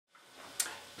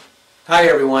Hi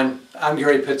everyone, I'm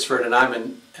Gary Pittsford and I'm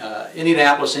in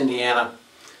Indianapolis, Indiana,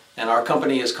 and our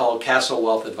company is called Castle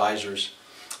Wealth Advisors.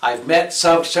 I've met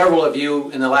several of you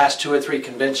in the last 2 or 3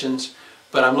 conventions,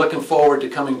 but I'm looking forward to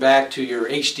coming back to your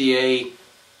HDA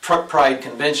Truck Pride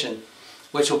convention,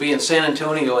 which will be in San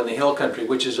Antonio in the Hill Country,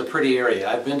 which is a pretty area.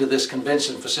 I've been to this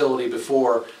convention facility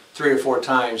before 3 or 4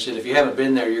 times, and if you haven't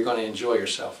been there, you're going to enjoy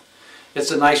yourself. It's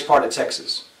a nice part of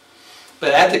Texas.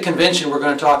 But at the convention, we're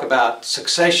going to talk about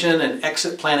succession and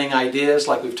exit planning ideas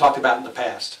like we've talked about in the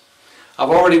past. I've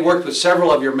already worked with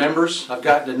several of your members. I've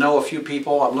gotten to know a few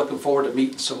people. I'm looking forward to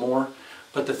meeting some more.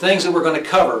 But the things that we're going to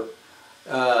cover,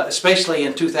 especially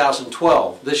in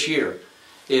 2012, this year,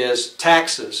 is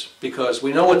taxes, because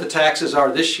we know what the taxes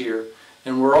are this year,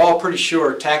 and we're all pretty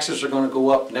sure taxes are going to go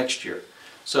up next year.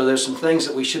 So there's some things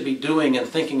that we should be doing and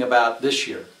thinking about this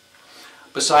year.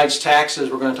 Besides taxes,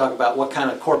 we're going to talk about what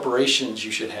kind of corporations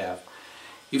you should have.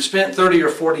 You've spent 30 or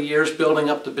 40 years building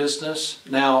up the business.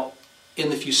 Now,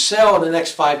 if you sell in the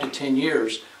next 5 to 10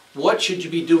 years, what should you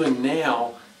be doing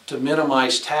now to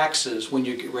minimize taxes when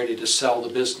you get ready to sell the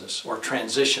business or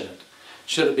transition it?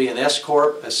 Should it be an S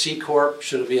Corp, a C Corp?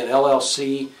 Should it be an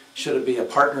LLC? Should it be a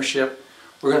partnership?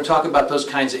 We're going to talk about those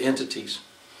kinds of entities.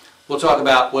 We'll talk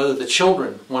about whether the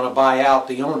children want to buy out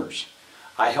the owners.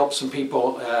 I helped some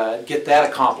people get that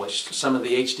accomplished, some of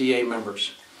the HDA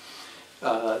members.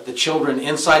 The children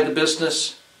inside the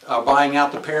business are buying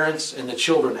out the parents, and the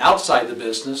children outside the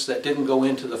business that didn't go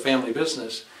into the family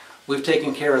business, we've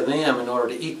taken care of them in order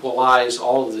to equalize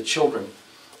all of the children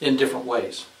in different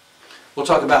ways. We'll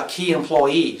talk about key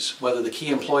employees, whether the key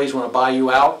employees want to buy you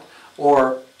out,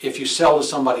 or if you sell to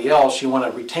somebody else, you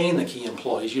want to retain the key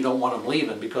employees. You don't want them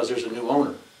leaving because there's a new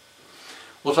owner.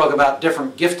 We'll talk about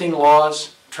different gifting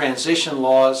laws, transition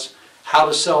laws, how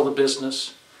to sell the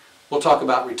business. We'll talk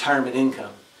about retirement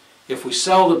income. If we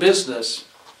sell the business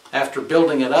after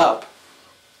building it up,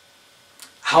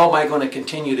 how am I going to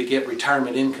continue to get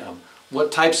retirement income?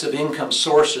 What types of income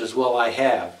sources will I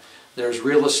have? There's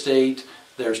real estate,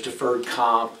 there's deferred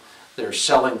comp, there's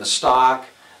selling the stock.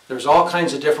 There's all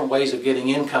kinds of different ways of getting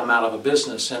income out of a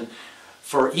business. And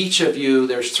for each of you,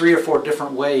 there's 3 or 4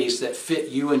 different ways that fit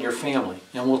you and your family.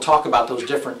 And we'll talk about those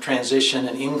different transition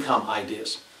and income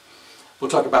ideas. We'll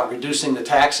talk about reducing the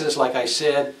taxes, like I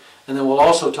said, and then we'll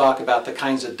also talk about the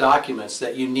kinds of documents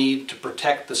that you need to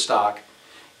protect the stock.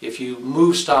 If you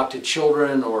move stock to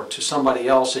children or to somebody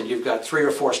else and you've got 3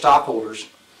 or 4 stockholders,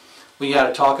 we got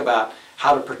to talk about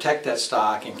how to protect that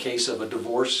stock in case of a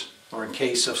divorce or in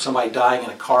case of somebody dying in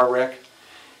a car wreck.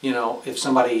 You know, if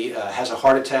somebody has a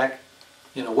heart attack.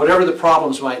 You know, whatever the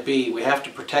problems might be, we have to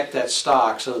protect that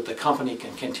stock so that the company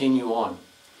can continue on.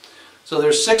 So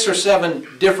there's 6 or 7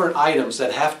 different items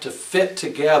that have to fit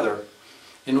together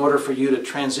in order for you to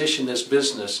transition this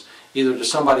business either to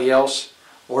somebody else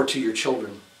or to your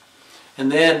children.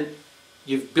 And then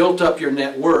you've built up your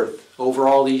net worth over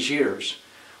all these years.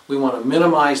 We want to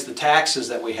minimize the taxes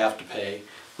that we have to pay.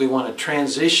 We want to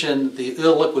transition the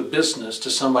illiquid business to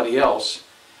somebody else.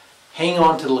 Hang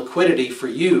on to the liquidity for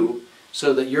you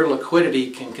so that your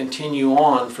liquidity can continue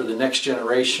on for the next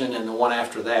generation and the one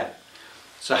after that.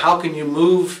 So how can you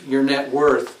move your net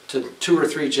worth to 2 or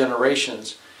 3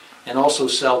 generations and also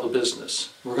sell the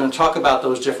business? We're going to talk about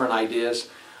those different ideas.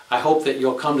 I hope that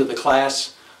you'll come to the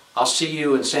class. I'll see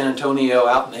you in San Antonio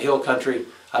out in the Hill Country.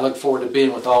 I look forward to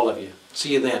being with all of you.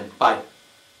 See you then. Bye.